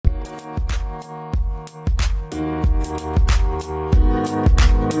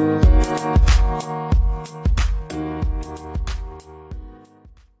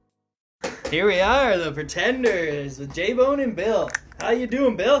Here we are, the Pretenders with JBones and Bill. How you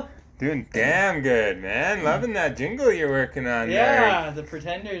doing, Bill? Doing damn good, man. Loving that jingle you're working on there. Yeah, the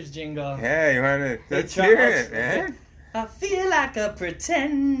Pretenders jingle. Yeah, you want to... Let's hear it, man. I feel like a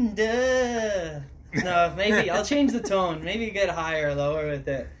pretender. No, maybe I'll change the tone. Maybe get higher or lower with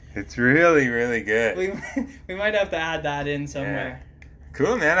it. It's really, really good. We might have to add that in somewhere. Yeah.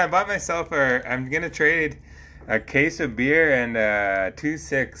 Cool, man. I bought myself I'm going to trade a case of beer and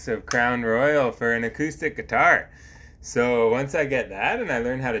 2.6 of Crown Royal for an acoustic guitar. So once I get that and I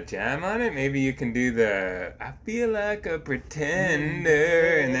learn how to jam on it, maybe you can do the I feel like a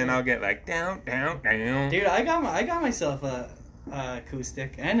pretender, and then I'll get like down, down, down. Dude, I got myself a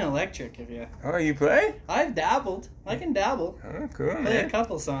acoustic and electric. If you you play? I've dabbled. I can dabble. Oh, cool, Play man. a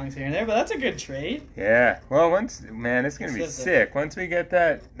couple songs here and there, but that's a good trade. Yeah. Well, it's gonna be sick. Once we get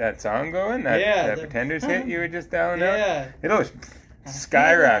that song going, that Pretenders hit you were just dialing out, it'll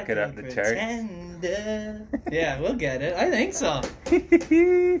skyrocket up the charts. Yeah, we'll get it. I think so.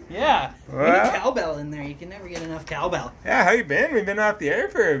 Yeah. Well, we need cowbell in there. You can never get enough cowbell. Yeah, how you been? We've been off the air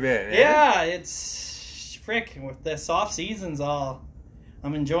for a bit, man. Yeah, it's frick. With this off season's all.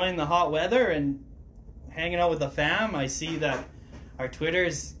 I'm enjoying the hot weather and hanging out with the fam. I see that our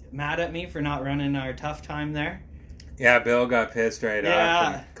Twitter's mad at me for not running our tough time there. Yeah, Bill got pissed right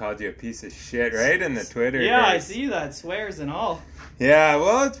off and called you a piece of shit right in the Twitter. Yeah, I see that. Swears and all. Yeah,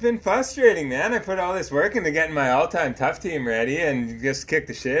 well, it's been frustrating, man. I put all this work into getting my all-time tough team ready and just kicked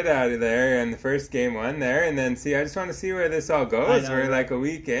the shit out of there in the first game one there. And then, I just want to see where this all goes. We're like a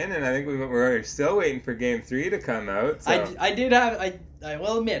week in, and I think we're still waiting for game 3 to come out. So. I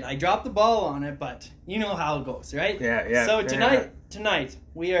will admit, I dropped the ball on it, but you know how it goes, right? Yeah. So tonight,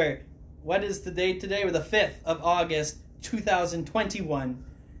 we are, what is the date today? We're the 5th of August, 2021,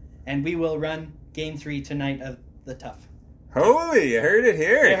 and we will run game 3 tonight of the tough. Holy, you heard it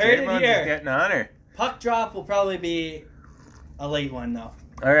here. You heard it here. Is getting on her. Puck drop will probably be a late one, though.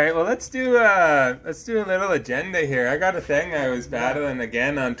 All right, well, let's do a little agenda here. I got a thing I was battling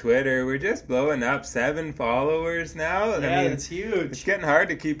again on Twitter. We're just blowing up 7 followers now. Yeah, I mean, it's huge. It's getting hard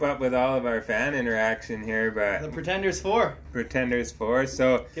to keep up with all of our fan interaction here, but... The Pretenders 4. Pretenders 4,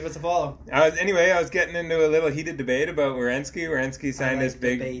 so... Give us a follow. I was getting into a little heated debate about Werenski. Werenski signed this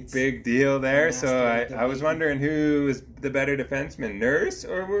big deal there, so I was wondering who was the better defenseman, Nurse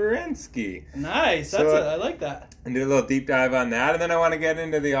or Werenski? Nice, I like that. And do a little deep dive on that, and then I want to get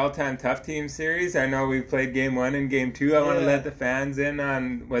into the all-time tough team series. I know we played game 1 and game 2. I want to let the fans in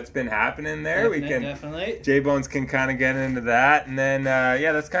on what's been happening there. Definitely. JBones can kind of get into that, and then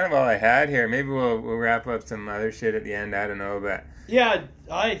that's kind of all I had here. Maybe we'll wrap up some other shit at the end. I don't know, but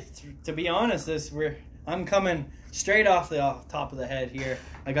to be honest, I'm coming straight off the top of the head here.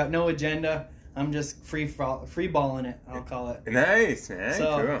 I got no agenda. I'm just free balling it, I'll call it. Nice, man.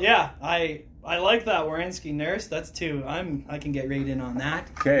 So cool. Yeah, I like that Werenski Nurse. That's 2. I can get right in on that.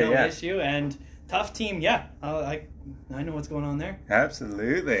 Okay, no issue. And tough team, I know what's going on there.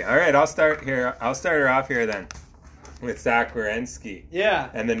 Absolutely. All right, I'll start here. I'll start her off here then with Zach Werenski. Yeah.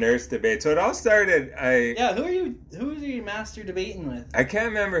 And the Nurse debate. So it all started. Who are you master debating with? I can't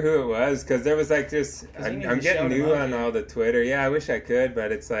remember who it was because there was like just. I'm getting new on all the Twitter. Yeah, I wish I could,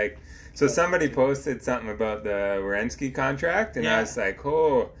 but it's like. So somebody posted something about the Werenski contract, and I was like,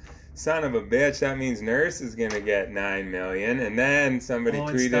 oh, son of a bitch, that means Nurse is going to get $9 million. And then somebody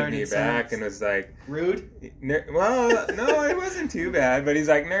tweeted me back and was like... Rude? Well, no, it wasn't too bad, but he's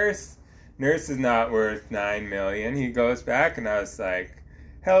like, Nurse is not worth $9 million. He goes back, and I was like,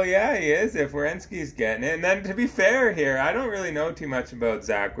 hell yeah, he is, if Werenski's getting it. And then to be fair here, I don't really know too much about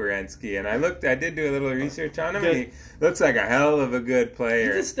Zach Werenski, and I did do a little research on him, and he looks like a hell of a good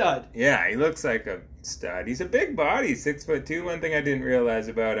player. He's a stud. Yeah, he looks like a stud. He's a big body, 6'2". One thing I didn't realize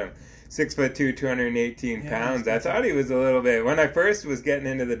about him, 6'2", 218 pounds. I thought he was a little bit, when I first was getting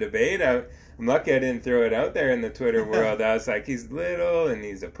into the debate, I'm lucky I didn't throw it out there in the Twitter world. I was like, he's little and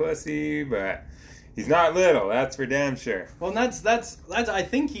he's a pussy, but... He's not little, that's for damn sure. Well, that's I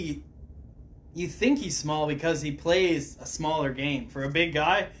think you think he's small because he plays a smaller game. For a big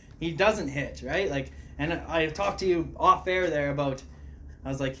guy, he doesn't hit, right? Like, and I talked to you off air there about, I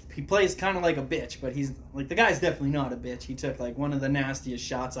was like, he plays kind of like a bitch, but he's like, the guy's definitely not a bitch. He took like one of the nastiest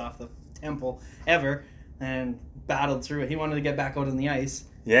shots off the temple ever and battled through it. He wanted to get back out on the ice.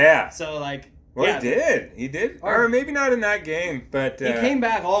 Yeah. So like. Well, he did. Or maybe not in that game, but... he came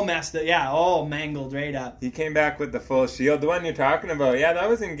back all messed up. Yeah, all mangled right up. He came back with the full shield. The one you're talking about, that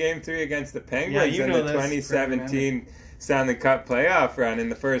was in Game 3 against the Penguins in the 2017 Stanley Cup playoff run in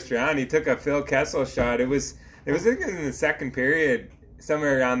the first round. He took a Phil Kessel shot. It was in the second period,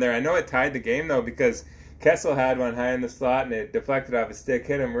 somewhere around there. I know it tied the game, though, because Kessel had one high in the slot, and it deflected off his stick,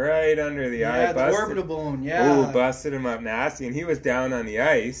 hit him right under the eye. Yeah, the orbital bone, yeah. Ooh, busted him up nasty, and he was down on the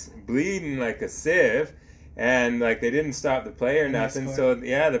ice, bleeding like a sieve, and like they didn't stop the play or nothing. So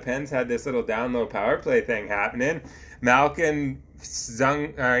yeah, the Pens had this little down low power play thing happening. Malkin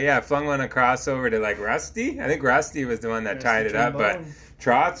flung one across over to like Rusty. I think Rusty was the one that tied it up, but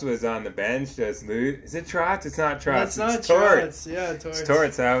Trotz was on the bench just Is it Trotz? It's not Trotz. It's not Trotz. Yeah, Torts. It's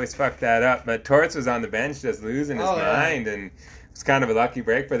Torts. I always fuck that up. But Torts was on the bench just losing his mind, and it was kind of a lucky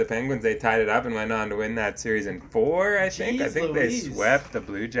break for the Penguins. They tied it up and went on to win that series in 4, I think. I think Louise. They swept the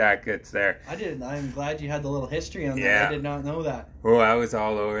Blue Jackets there. I'm glad you had the little history on that. I did not know that. Oh, I was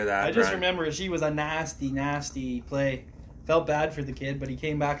all over that. I just remember she was a nasty, nasty play. Felt bad for the kid, but he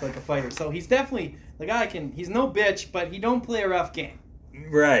came back like a fighter. So he's definitely the guy. He's no bitch, but he don't play a rough game.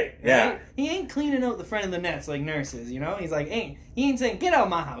 Right, yeah. He ain't cleaning out the front of the nets like nurses, you know? He's like, he ain't saying, get out of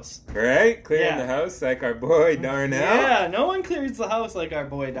my house. Right? Clearing the house like our boy Darnell. Yeah, no one clears the house like our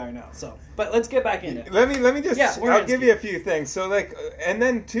boy Darnell. So, but let's get back into it. Let me just, I'll give you a few things. So, like, and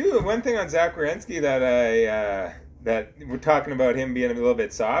then, too, one thing on Zach Werenski that we're talking about him being a little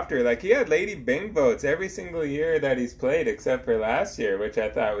bit softer, like, he had Lady Bing votes every single year that he's played except for last year, which I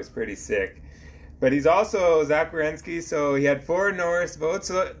thought was pretty sick. But he's also Zach Werenski, so he had 4 Norris votes.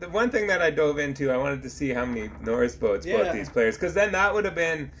 So the one thing that I dove into, I wanted to see how many Norris votes both these players, because then that would have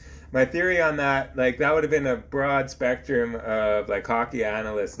been my theory on that. Like, that would have been a broad spectrum of like hockey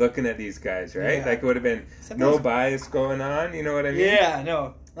analysts looking at these guys, right? Yeah. Like, it would have been no bias going on. You know what I mean? Yeah,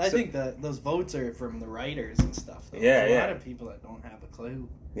 no. I think that those votes are from the writers and stuff. Though. Yeah, There's a lot of people that don't have a clue.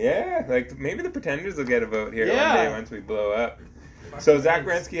 Yeah, like maybe the Pretenders will get a vote here one day once we blow up. So Zach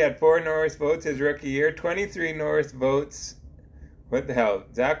Werenski had 4 Norris votes his rookie year, 23 Norris votes. What the hell?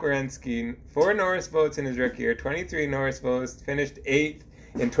 Zach Werenski, 4 Norris votes in his rookie year, 23 Norris votes, finished 8th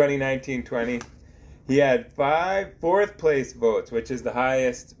in 2019-20. He had 5 fourth place votes, which is the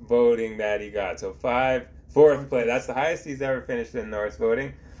highest voting that he got. So 5 fourth place. That's the highest he's ever finished in Norris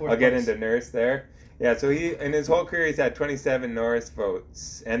voting. I'll get into Nurse there. Yeah, so he in his whole career he's had 27 Norris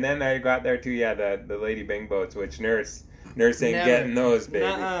votes. And then I got there too, the Lady Bing votes, which Nurse ain't getting those, baby.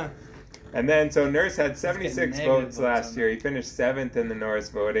 Nuh-uh. And then, so Nurse had 76 votes last year. He finished 7th in the Norris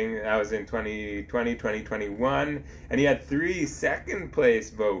voting. That was in 2020, 2021. And he had 3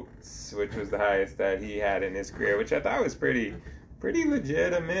 second-place votes, which was the highest that he had in his career, which I thought was pretty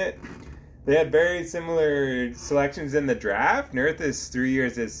legitimate. They had very similar selections in the draft. Nurse is 3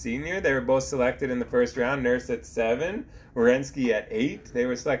 years his senior. They were both selected in the first round. Nurse at 7. Werenski at 8. They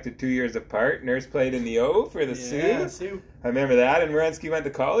were selected 2 years apart. Nurse played in the O for the Sioux. I remember that. And Werenski went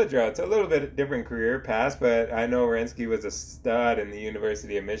to college route. So a little bit different career path, but I know Werenski was a stud in the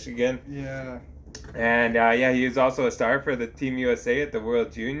University of Michigan. Yeah. And he was also a star for the Team USA at the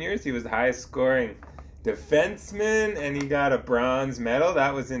World Juniors. He was the highest scoring defenseman, and he got a bronze medal.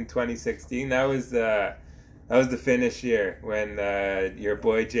 That was in 2016. That was the finish year when your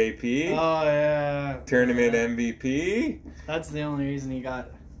boy JP, tournament MVP. That's the only reason he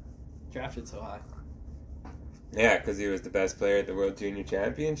got drafted so high. Yeah, because he was the best player at the World Junior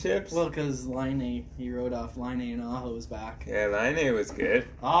Championships. Well, because he rode off Laine and Aho's back. Yeah, Laine was good.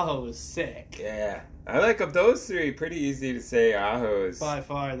 Aho was sick. Yeah. I like of those 3, pretty easy to say Aho's by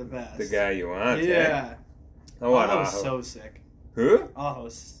far the best. The guy you want. Yeah. I want Aho's Aho. so sick. Who?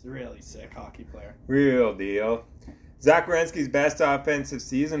 Aho's really sick hockey player. Real deal. Zach Werenski's best offensive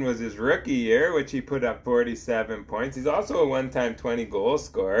season was his rookie year, which he put up 47 points. He's also a one-time 20-goal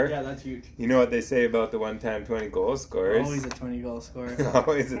scorer. Yeah, that's huge. You know what they say about the one-time 20-goal scorers? Always a 20-goal scorer.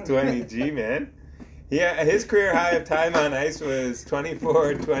 Always a 20G, man. Yeah, his career high of time on ice was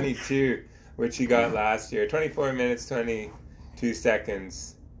 24-22, which he got last year. 24 minutes, 22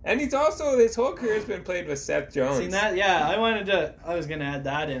 seconds. And he's also, his whole career has been played with Seth Jones. Seen that? Yeah, I was going to add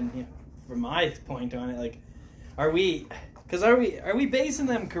that in from my point on it. Like, are we basing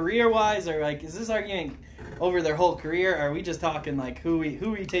them career-wise, or like, is this argument over their whole career? Or are we just talking like who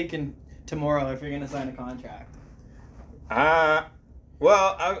we taking tomorrow if you're going to sign a contract?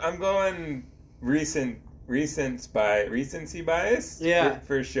 Well, I'm going recency bias. Yeah,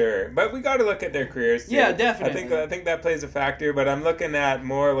 for sure. But we got to look at their careers too. Yeah, definitely. I think that plays a factor. But I'm looking at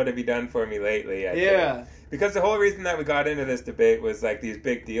more what have you done for me lately. I think. Because the whole reason that we got into this debate was like these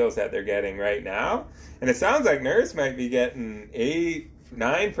big deals that they're getting right now, and it sounds like Nurse might be getting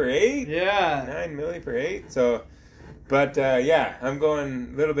 9 for 8. Yeah, $9 million for 8. So, but I'm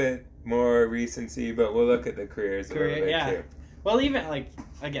going a little bit more recency, but we'll look at the careers a little bit too. Well, even like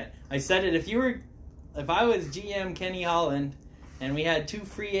again, I said it. If I was GM Kenny Holland, and we had 2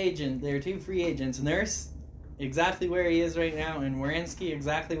 free agents, Nurse exactly where he is right now, and Werenski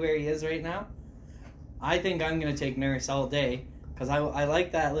exactly where he is right now, I think I'm going to take Nurse all day because I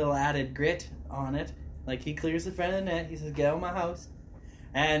like that little added grit on it. Like, he clears the front of the net. He says, get out of my house.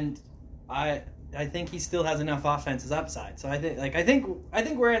 And I think he still has enough offensive upside. So I think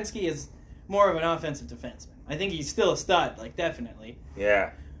Werenski is more of an offensive defenseman. I think he's still a stud, like, definitely.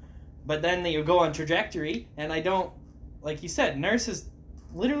 Yeah. But then you go on trajectory, and I don't, like you said, Nurse has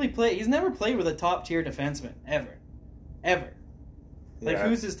literally he's never played with a top-tier defenseman, ever. Like, Yeah.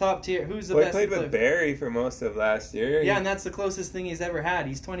 who's his top tier? Who's the Well, best? he played with Barry for most of last year. Yeah, and that's the closest thing he's ever had.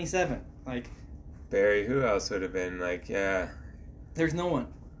 He's 27. Like, Barry, who else would have been, like, yeah. there's no one.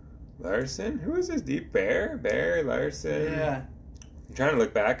 Larson? Who was his deep? Barry, Larson? Yeah. I'm trying to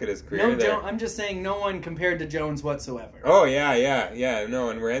look back at his career there. I'm just saying no one compared to Jones whatsoever. Oh, yeah. No,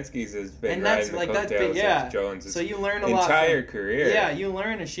 and Werenski's has been And that's, riding like, the that's coattails big, yeah. of Jones' So you learn a lot. entire career. Yeah, you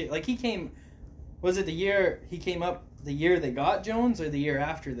learn a shit. Like, he came, was it the year he came up, the year they got Jones, or the year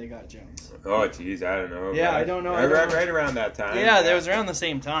after they got Jones? Oh, jeez, I don't know. Yeah, I don't know. Right around that time. Yeah, that was around the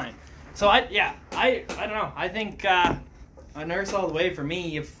same time. So, I don't know. I think a Nurse all the way for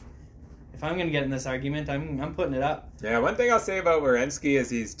me. If I'm going to get in this argument, I'm putting it up. Yeah, one thing I'll say about Werenski is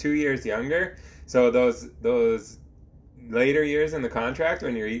he's 2 years younger. So those later years in the contract,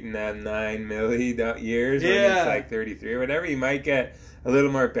 when you're eating that 9 milli years, when it's like 33 or whatever, you might get a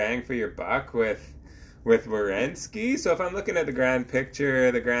little more bang for your buck with Werenski. So if I'm looking at the grand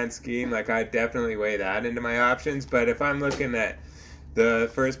picture, the grand scheme, like, I definitely weigh that into my options. But if I'm looking at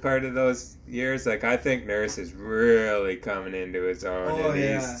the first part of those years, like, I think Nurse is really coming into his own. Oh, and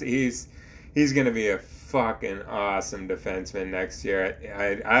yeah. He's going to be a fucking awesome defenseman next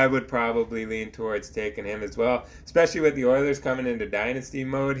year. I would probably lean towards taking him as well, especially with the Oilers coming into dynasty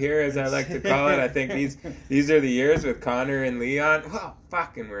mode here, as I like to call it. I think these are the years with Connor and Leon. Well,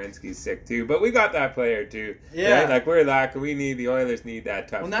 fucking Werenski's sick too, but we got that player too. Yeah. Right? Like, the Oilers need that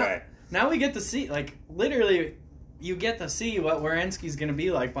tough guy. Now we get to see, like, literally, you get to see what Werenski's going to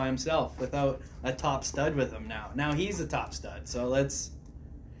be like by himself without a top stud with him now. Now he's a top stud, so let's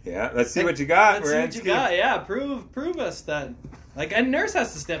see what you got, Let's see what you got. Yeah, prove us that. Like, and Nurse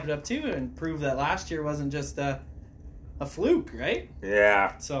has to step it up too and prove that last year wasn't just a fluke, right?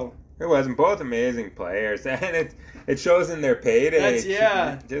 Yeah. So it wasn't. Both amazing players, and it shows in their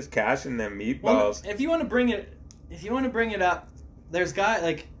payday. Just cashing them meatballs. Well, if you want to bring it up, there's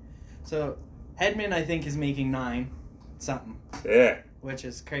so Hedman, I think, is making 9 something. Yeah. Which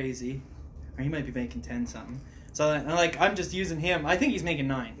is crazy, or he might be making 10 something. So, like, I'm just using him. I think he's making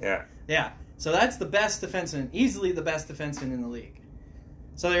 9. Yeah. Yeah. So that's the best defenseman, easily the best defenseman in the league.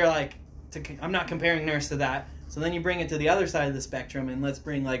 So you're like, I'm not comparing Nurse to that. So then you bring it to the other side of the spectrum, and let's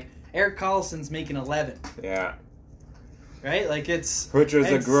bring, like, Erik Karlsson's making 11. Yeah. Right? Like, which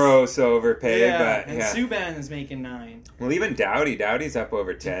was a gross overpay, yeah, but and Subban is making 9. Well, even Doughty's up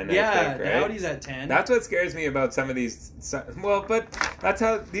over 10, yeah, I think, right? Doughty's at 10. That's what scares me about some of these. Well, but that's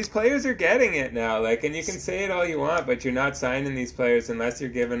how these players are getting it now. Like, and you can say it all you want, but you're not signing these players unless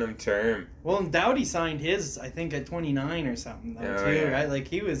you're giving them term. Well, and Doughty signed his, I think, at 29 or something, though, too, right? Like,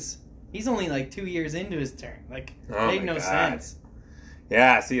 he's only, like, 2 years into his term. Like, it made no sense.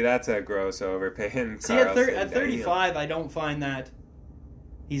 Yeah, see, that's a gross overpay. See, at 35, I don't find that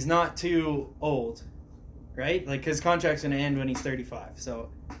he's not too old, right? Like, his contract's going to end when he's 35, so...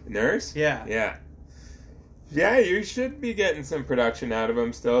 Nurse? Yeah. Yeah. Yeah, you should be getting some production out of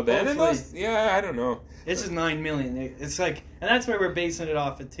him still then. I don't know. It's just $9 million. It's like... And that's where we're basing it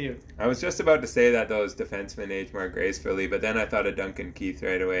off of, too. I was just about to say that those defensemen age more gracefully, but then I thought of Duncan Keith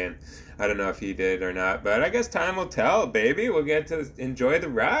right away, and I don't know if he did or not. But I guess time will tell, baby. We'll get to enjoy the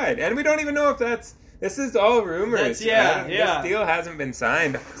ride. And we don't even know if that's... This is all rumors. This deal hasn't been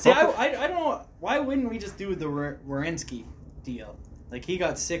signed. See, I don't know. Why wouldn't we just do the Werenski deal? Like, he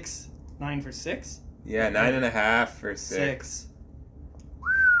got 9 for 6? Yeah, 9.5 for 6.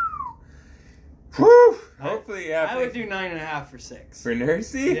 Whew! Hopefully, yeah. I would do 9.5 for 6. For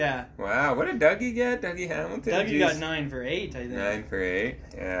Nursey? Yeah. Wow, what did Dougie get? Dougie Hamilton? Dougie got 9 for 8, I think. 9 for 8,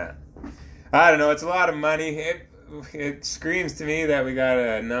 yeah. I don't know, it's a lot of money. It screams to me that we got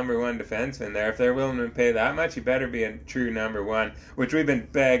a number 1 defenseman there. If they're willing to pay that much, you better be a true number 1, which we've been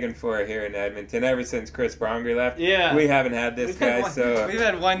begging for here in Edmonton ever since Chris Pronger left. Yeah. We haven't had this guy, so... We've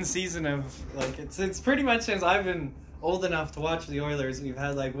had 1 season of, like, it's pretty much since I've been old enough to watch the Oilers, we've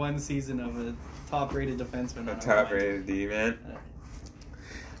had, like, 1 season of a top-rated defenseman. A top-rated D, man.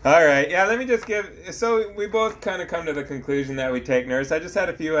 All right, yeah, let me just so we both kind of come to the conclusion that we take Nurse. I just had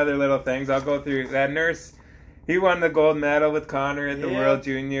a few other little things. I'll go through that. Nurse, he won the gold medal with Connor at the World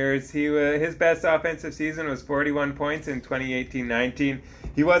Juniors. His best offensive season was 41 points in 2018-19.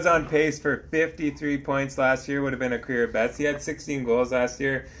 He was on pace for 53 points last year, would have been a career best. He had 16 goals last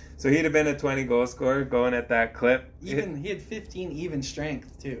year. So he'd have been a 20 goal scorer going at that clip. He had 15 even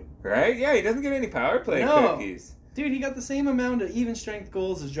strength too. Right? Yeah, he doesn't get any power play cookies. Dude, he got the same amount of even strength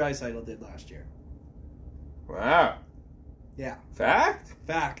goals as Draisaitl did last year. Wow. Yeah. Fact?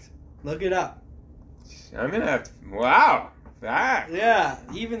 Fact. Look it up. I'm going to have to... Wow. Fact. Yeah.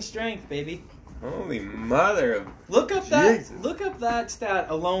 Even strength, baby. Holy mother of Look up Jesus. that stat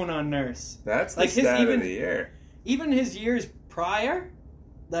alone on Nurse. That's the stat of the year. Even his years prior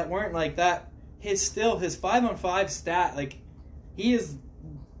that weren't like that, his 5-on-5 stat, like, he is...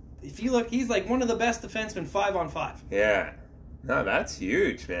 If you look, he's like one of the best defensemen 5-on-5. Yeah. No, that's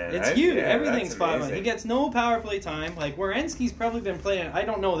huge, man. It's huge. Yeah, Everything's 5-on. amazing. He gets no power play time. Like, Werenski's probably been playing, I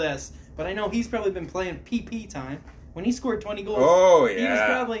don't know this, but I know he's probably been playing PP time. When he scored 20 goals, he was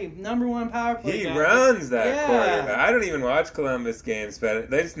probably number one power play He guy. runs that quarterback. I don't even watch Columbus games, but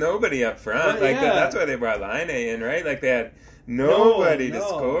there's nobody up front. That's why they brought Laine in, right? Like, they had nobody to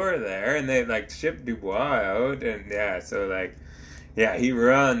score there, and they, like, shipped Dubois out, and, he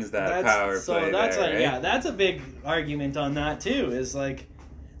runs that power play right? That's a big argument on that, too, is, like,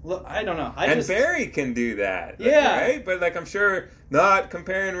 look, I don't know. Barry can do that. Right? But, like, I'm sure not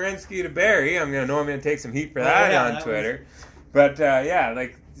comparing Werenski to Barry. I'm going to take some heat for that on Twitter. But,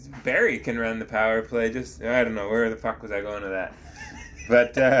 like, Barry can run the power play. Just, I don't know. Where the fuck was I going with that?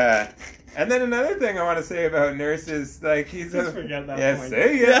 But, and then another thing I want to say about Nurse is, like, he's forget that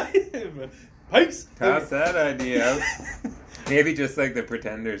point. Peace. Toss that idea out. Maybe just like the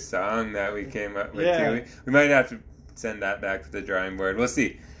Pretenders song that we came up with too. We might have to send that back to the drawing board. We'll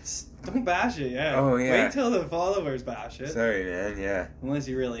see. Don't bash it, Oh, yeah. Wait till the followers bash it. Sorry, man, yeah. Unless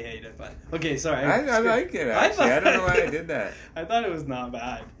you really hate it, but... Okay, sorry. I like it, actually. I don't know why I did that. I thought it was not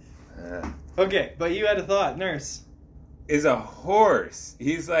bad. Okay, but you had a thought. Nurse is a horse.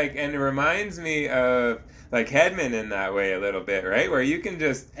 He's like... And it reminds me of... Like Hedman in that way a little bit, right? Where you can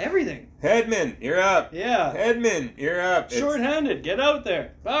just... Everything. Hedman, you're up. Yeah. Hedman, you're up. Short-handed, get out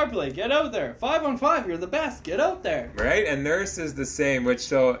there. Power play, get out there. 5-on-5, you're the best, get out there. Right? And Nurse is the same, which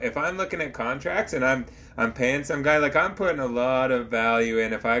so if I'm looking at contracts and I'm paying some guy, like I'm putting a lot of value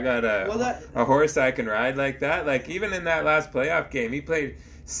in if I got a horse I can ride like that. Like even in that last playoff game, he played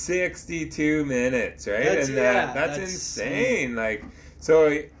 62 minutes, right? That's insane. Like,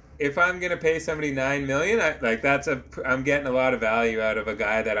 so... If I'm gonna pay somebody $9 million, I'm getting a lot of value out of a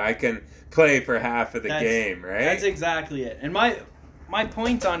guy that I can play for half of the game, right? That's exactly it. And my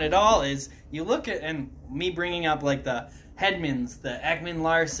point on it all is you look at and me bringing up like the Hedmans, the Ekman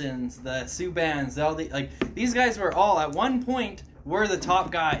Larsons, the Subbans, these guys were all at one point were the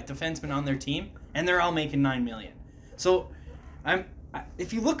top guy defenseman on their team, and they're all making $9 million. So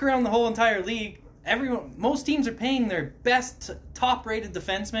if you look around the whole entire league. Most teams are paying their best top-rated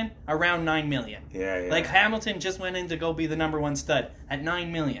defenseman around $9 million. Yeah. Like Hamilton just went in to go be the number one stud at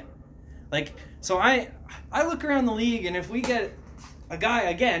 $9 million. Like, so I look around the league, and if we get a guy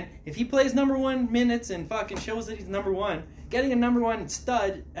again, if he plays number one minutes and fucking shows that he's number one, getting a number one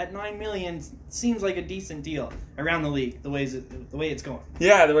stud at $9 million seems like a decent deal around the league. The way it's going.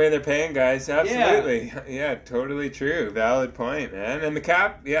 Yeah, the way they're paying guys, absolutely. Yeah, totally true. Valid point, man. And the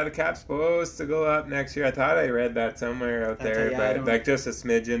cap's supposed to go up next year. I thought I read that somewhere out there, but like just a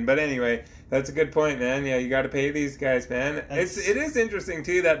smidgen. But anyway, that's a good point, man. Yeah, you got to pay these guys, man. It is interesting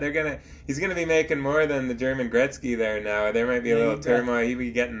too that he's gonna be making more than the German Gretzky there now. There might be a little turmoil. He'd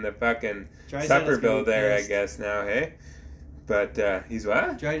be getting the fucking supper bill there, I guess now. Hey. But he's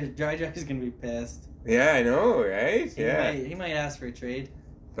what? Dry Jack's gonna be pissed. Yeah, I know, right? He might ask for a trade.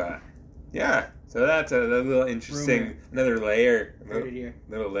 But yeah, so that's a little interesting, another layer,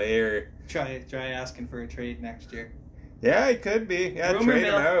 little layer. Try asking for a trade next year. Yeah, he could be. Yeah, trade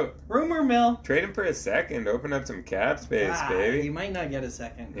him out. Rumor mill. Trade him for a second. Open up some cap space, baby. You might not get a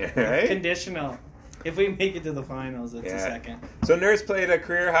second. Yeah, right? Conditional. If we make it to the finals, it's a second. So Nurse played a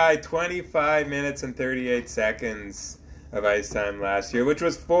career high 25 minutes and 38 seconds of ice time last year, which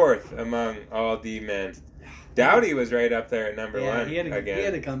was fourth among all D-men. Doughty was right up there at number one again. He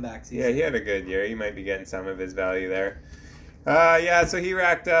had a comeback season. Yeah, he had a good year. He might be getting some of his value there. So he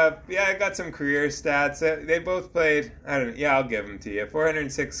racked up, I got some career stats. They both played, I'll give them to you.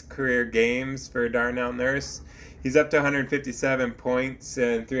 406 career games for Darnell Nurse. He's up to 157 points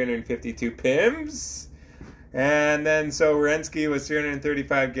and 352 PIMs. And then, so Werenski was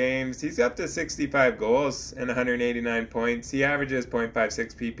 335 games. He's up to 65 goals and 189 points. He averages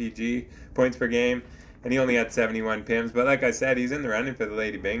 .56 PPG, points per game, and he only had 71 PIMs. But like I said, he's in the running for the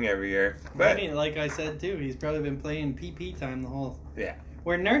Lady Byng every year. But like I said, too, he's probably been playing PP time the whole... Yeah.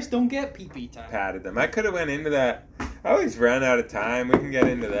 Where Nurse don't get PP time. Patted them. I could have went into that. I always run out of time. We can get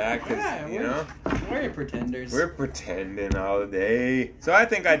into that because, We're pretenders. We're pretending all day. So I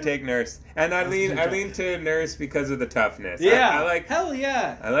think I'd take Nurse, and I lean to Nurse because of the toughness. Yeah, I like hell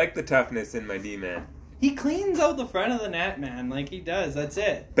yeah. I like the toughness in my D-man. He cleans out the front of the net, man. Like he does. That's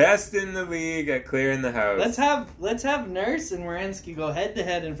it. Best in the league at clearing the house. Let's have Nurse and Werenski go head to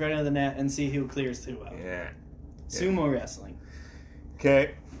head in front of the net and see who clears who out. Yeah. Sumo wrestling.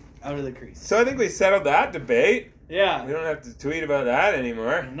 Okay. Out of the crease. So I think we settled that debate. Yeah. We don't have to tweet about that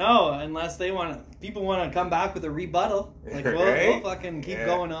anymore. No, unless people want to come back with a rebuttal. Like we'll fucking keep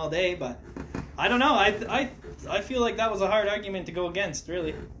going all day, but I don't know. I feel like that was a hard argument to go against,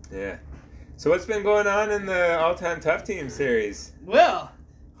 really. Yeah. So what's been going on in the all-time tough team series? Well,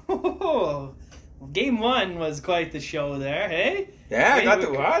 game 1 was quite the show there, hey? Yeah, I got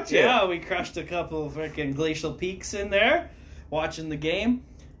to watch it. Yeah, we crushed a couple of freaking glacial peaks in there, watching the game.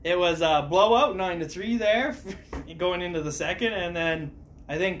 It was a blowout, 9-3 there, going into the second, and then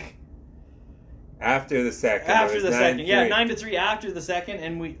I think after the second, yeah, 9-3 after the second,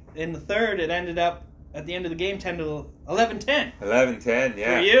 and in the third it ended up at the end of the game 11-10. 11-10,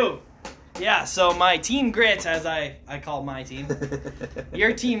 yeah. For you. Yeah, so my team Grits, as I call my team,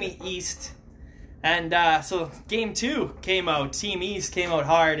 your team East, and so game 2 came out. Team East came out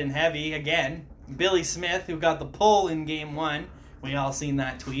hard and heavy again. Billy Smith, who got the pull in game 1, we all seen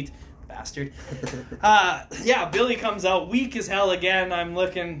that tweet, bastard. Yeah, Billy comes out weak as hell again. I'm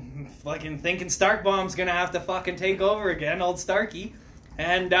thinking Starkbomb's gonna have to fucking take over again, old Starky,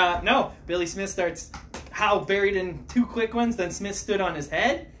 and no, Billy Smith starts buried in 2 quick ones. Then Smith stood on his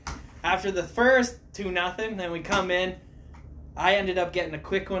head. After the first 2-0, then we come in. I ended up getting a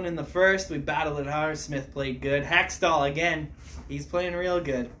quick one in the first. We battled it hard. Smith played good. Hextall, again, he's playing real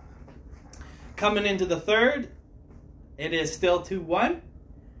good. Coming into the third, it is still 2-1.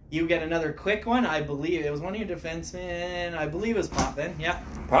 You get another quick one. I believe it was one of your defensemen. I believe it was Potvin. Yeah.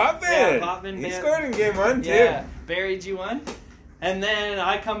 Potvin? Yeah, Potvin. He scored in game 1, too. Yeah, buried you one. And then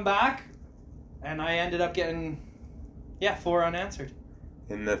I come back, and I ended up getting, 4 unanswered.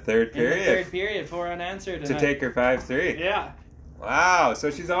 In the third period? In the third period, 4 unanswered. To take her 5-3? Yeah. Wow, so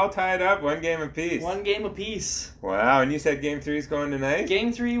she's all tied up, 1 game apiece. 1 game apiece. Wow, and you said game 3 is going tonight?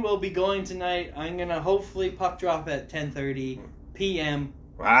 Game 3 will be going tonight. I'm going to hopefully puck drop at 10:30 p.m.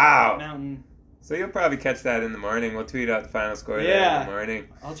 Wow. Mountain. So you'll probably catch that in the morning. We'll tweet out the final score there in the morning.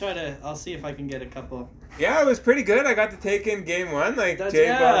 I'll see if I can get a couple. Yeah, it was pretty good. I got to take in game 1, like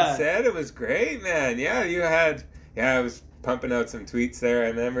JBones said. It was great, man. Yeah, I was pumping out some tweets there. I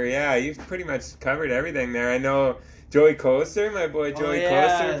remember, you've pretty much covered everything there. I know Joey Coaster, my boy Joey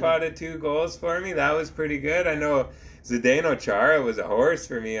Coaster, potted 2 goals for me. That was pretty good. I know Zdeno Chara was a horse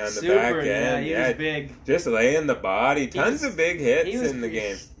for me on the back end. Yeah, he was big. Just laying the body. Tons of big hits in the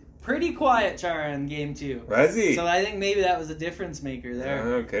game. Pretty quiet, Chara, in game 2. Was he? So I think maybe that was a difference maker there.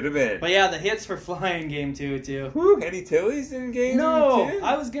 Oh, could have been. But yeah, the hits were flying game 2 too. Whew, any Tillies in game 2? No,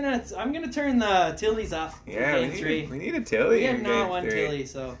 I'm gonna turn the Tillies up. Yeah, game 3. We need a Tilly. We have in not game one 3. Tilly,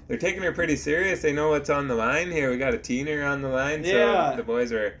 so they're taking her pretty serious. They know what's on the line here. We got a teener on the line, so the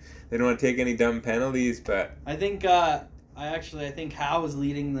boys they don't want to take any dumb penalties. But I think I think Howe is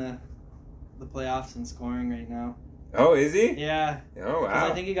leading the playoffs in scoring right now. Oh, is he? Yeah. Oh, wow.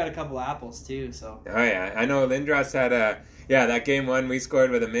 I think he got a couple apples, too, so. Oh, yeah. I know Lindros had that game 1 we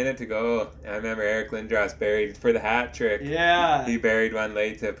scored with a minute to go. I remember Eric Lindros buried for the hat trick. Yeah. He buried one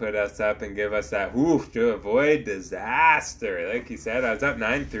late to put us up and give us that to avoid disaster. Like he said, I was up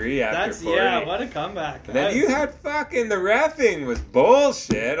 9-3 after 40. Yeah, what a comeback. And then you had fucking the reffing was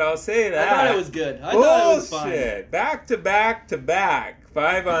bullshit. I'll say that. I thought it was good. I thought it was fine. Bullshit. Back to back to back.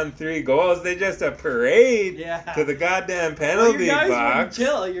 5-on-3 goals. They just a parade to the goddamn penalty box.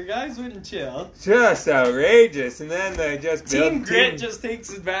 Your guys wouldn't chill. Just outrageous. And then they just Team Grit just takes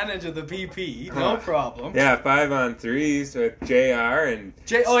advantage of the PP. No problem. Yeah, 5-on-3s with JR and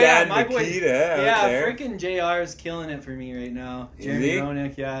Stan Nikita out there. Freaking JR is killing it for me right now. Jeremy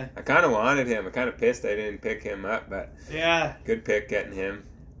Roenick, yeah. I kind of wanted him. I'm kind of pissed I didn't pick him up, but good pick getting him.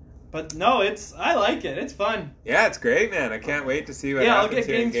 But no, I like it. It's fun. Yeah, it's great, man. I can't wait to see what happens. I'll get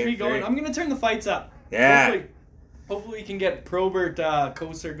here game 3 going. I'm gonna turn the fights up. Yeah. Hopefully we can get Probert,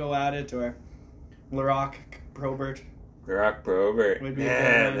 Koser go at it, or Larock Probert. Larock Probert.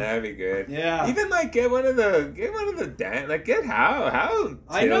 Man, that'd be good. Yeah. Even get one of the get how.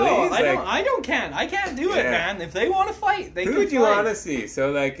 I know. I can't do it, man. If they want to fight, they can fight. Who would you want to see?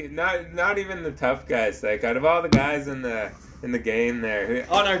 So not even the tough guys. Like out of all the guys in the game there.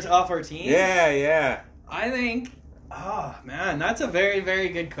 Off our team? Yeah. I think, oh man, that's a very, very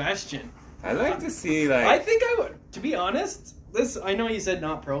good question. I'd like to see I think I would, to be honest, I know you said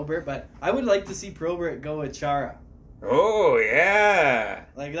not Probert, but I would like to see Probert go with Chara. Oh, yeah.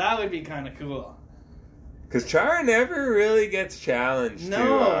 That would be kind of cool. Because Chara never really gets challenged too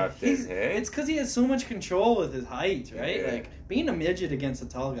often. It's because he has so much control with his height, right? Yeah. Like, being a midget against a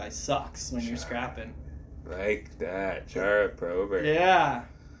tall guy sucks when you're scrapping. Like that. Chara Prober. Yeah.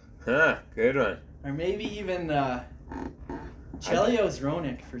 Huh, good one. Or maybe even Chelios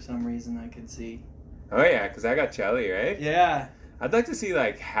Ronick for some reason I could see. Oh yeah, because I got Chelly, right? Yeah. I'd like to see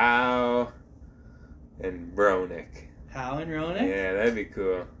like Howe and Bronick. Howe and Ronick? Yeah, that'd be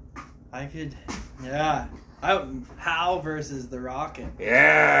cool. I could, yeah. Howe versus the Rocket.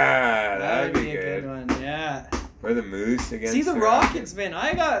 Yeah, That'd be a good one, yeah. Or the Moose against See, the Rocket's been,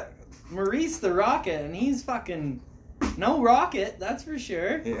 I got Maurice the Rocket, and he's fucking no Rocket, that's for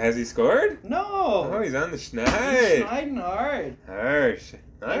sure. Has he scored? No. Oh, he's on the schneid. He's schneiding hard. Harsh.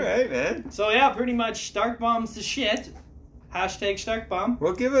 All right, man. So, yeah, pretty much Stark Bomb's the shit. Hashtag Stark Bomb.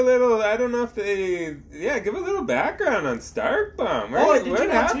 Well, give a little, I don't know if they, give a little background on Stark Bomb.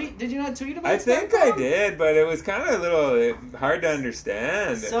 Did you not tweet about I Stark think I Bomb? did, but it was kind of a little hard to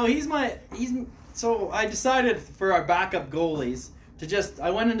understand. So I decided for our backup goalies I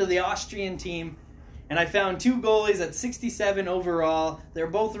went into the Austrian team and I found 2 goalies at 67 overall. They're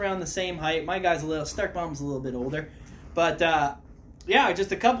both around the same height. My guy's Stark Bomb's a little bit older. But,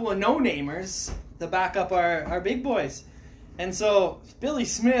 just a couple of no-namers to back up our big boys. And so Billy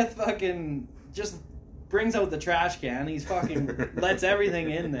Smith fucking just brings out the trash can. He's fucking lets everything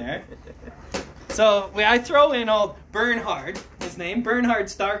in there. So I throw in old Bernhard, his name, Bernhard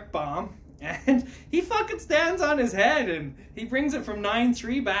Stark Bomb. And he fucking stands on his head and he brings it from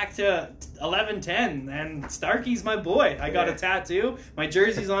 9-3 back to 11-10. And Starky's my boy. I got a tattoo. My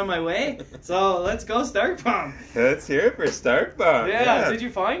jersey's on my way. So let's go Stark Bomb. Let's hear it for Stark Bomb. Yeah. Did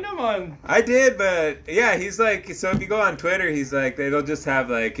you find him on? I did, but yeah, he's like, so if you go on Twitter, he's like, they'll just have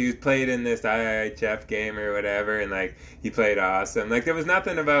like, he was played in this IIHF game or whatever, and like, he played awesome. Like, there was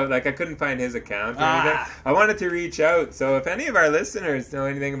nothing about, like, I couldn't find his account or anything. I wanted to reach out. So if any of our listeners know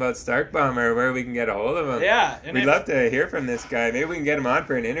anything about Stark Bomb or where we can get a hold of him, we'd love to hear from this guy. Maybe we can get him on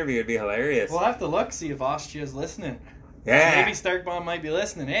for an interview. It'd be hilarious. We'll have to look, see if Austria's listening. Yeah. Maybe Stark Bomb might be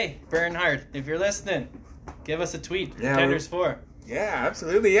listening. Hey, Bernhard, if you're listening, give us a tweet. Yeah, Contenders 4. Yeah,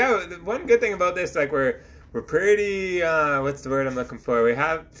 absolutely. Yeah, one good thing about this, like, we're pretty, what's the word I'm looking for?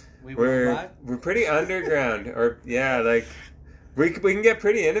 We're pretty underground, or like we can get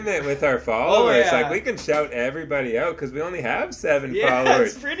pretty intimate with our followers. Like, we can shout everybody out because we only have 7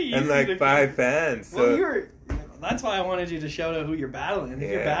 followers pretty easy and like 5 fans. So. Well, that's why I wanted you to shout out who you're battling. If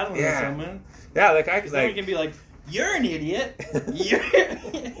you're battling with someone, then we can be like, you're an idiot.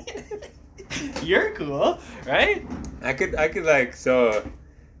 You're cool, right? I could like so.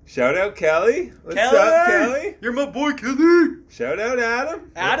 Shout out Kelly. What's up, Kelly? You're my boy, Kelly. Shout out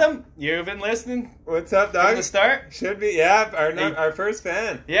Adam. Adam, you've been listening. What's up, dog? From the start? Should be, our first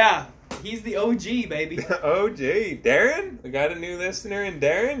fan. Yeah, he's the OG, baby. OG. Darren? We got a new listener in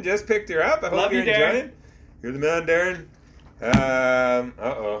Darren. Just picked her up. I hope you're enjoying. You're the man, Darren.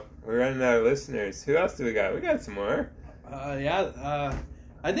 We're running out of listeners. Who else do we got? We got some more.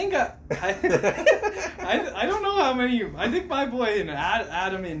 I think I don't know how many. I think my boy and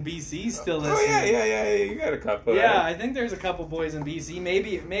Adam in BC still listening. Oh yeah. You got a couple. Yeah, I think there's a couple boys in BC.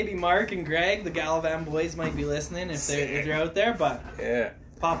 Maybe Mark and Greg, the Gallivan boys, might be listening if they're out there. But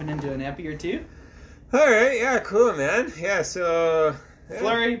popping into an epi or two. All right. Yeah. Cool, man. Yeah. So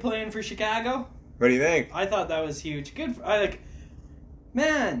Fleury playing for Chicago. What do you think? I thought that was huge. Good.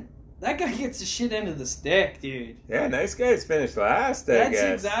 Man. That guy gets the shit end of the stick, dude. Yeah, nice guys finished last, I guess.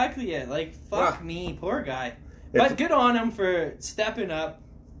 That's exactly it. Like, fuck me, poor guy. But good on him for stepping up.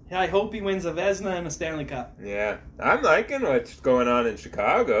 I hope he wins a Vezina and a Stanley Cup. Yeah. I'm liking what's going on in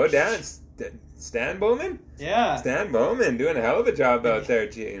Chicago. Stan Bowman? Yeah. Stan Bowman doing a hell of a job out there,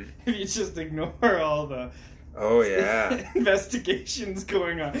 Gene. If you just ignore all the... Oh, yeah. investigations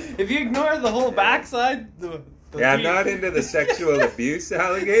going on. If you ignore the whole backside... I'm not into the sexual abuse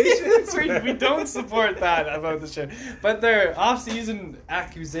allegations. we don't support that about the show. But their off-season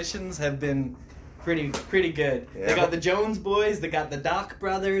acquisitions have been pretty good. Yeah. They got the Jones boys. They got the Doc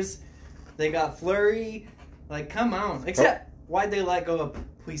brothers. They got Fleury. Like, come on. Except, why'd they let go of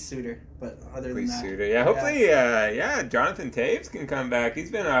Police Suitor? But other than that. Suitor. Yeah, hopefully, Jonathan Taves can come back. He's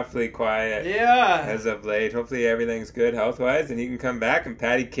been awfully quiet as of late. Hopefully everything's good health-wise and he can come back. And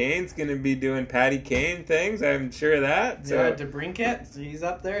Patty Kane's going to be doing Patty Kane things. I'm sure of that. So. Yeah, DeBrincat, he's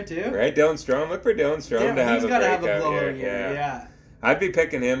up there too. Right, Dylan Strome. Look for Dylan Strome to have a breakout blower here. Yeah. I'd be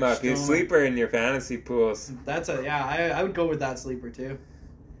picking him up. He's a sleeper in your fantasy pools. I would go with that sleeper too.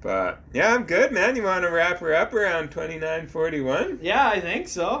 But, yeah, I'm good, man. You want to wrap her up around 29:41? Yeah, I think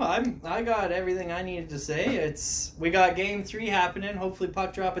so. I got everything I needed to say. We got Game 3 happening. Hopefully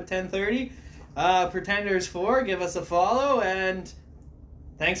puck drop at 10:30. Pretenders 4, give us a follow, and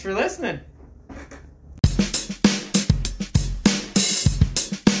thanks for listening.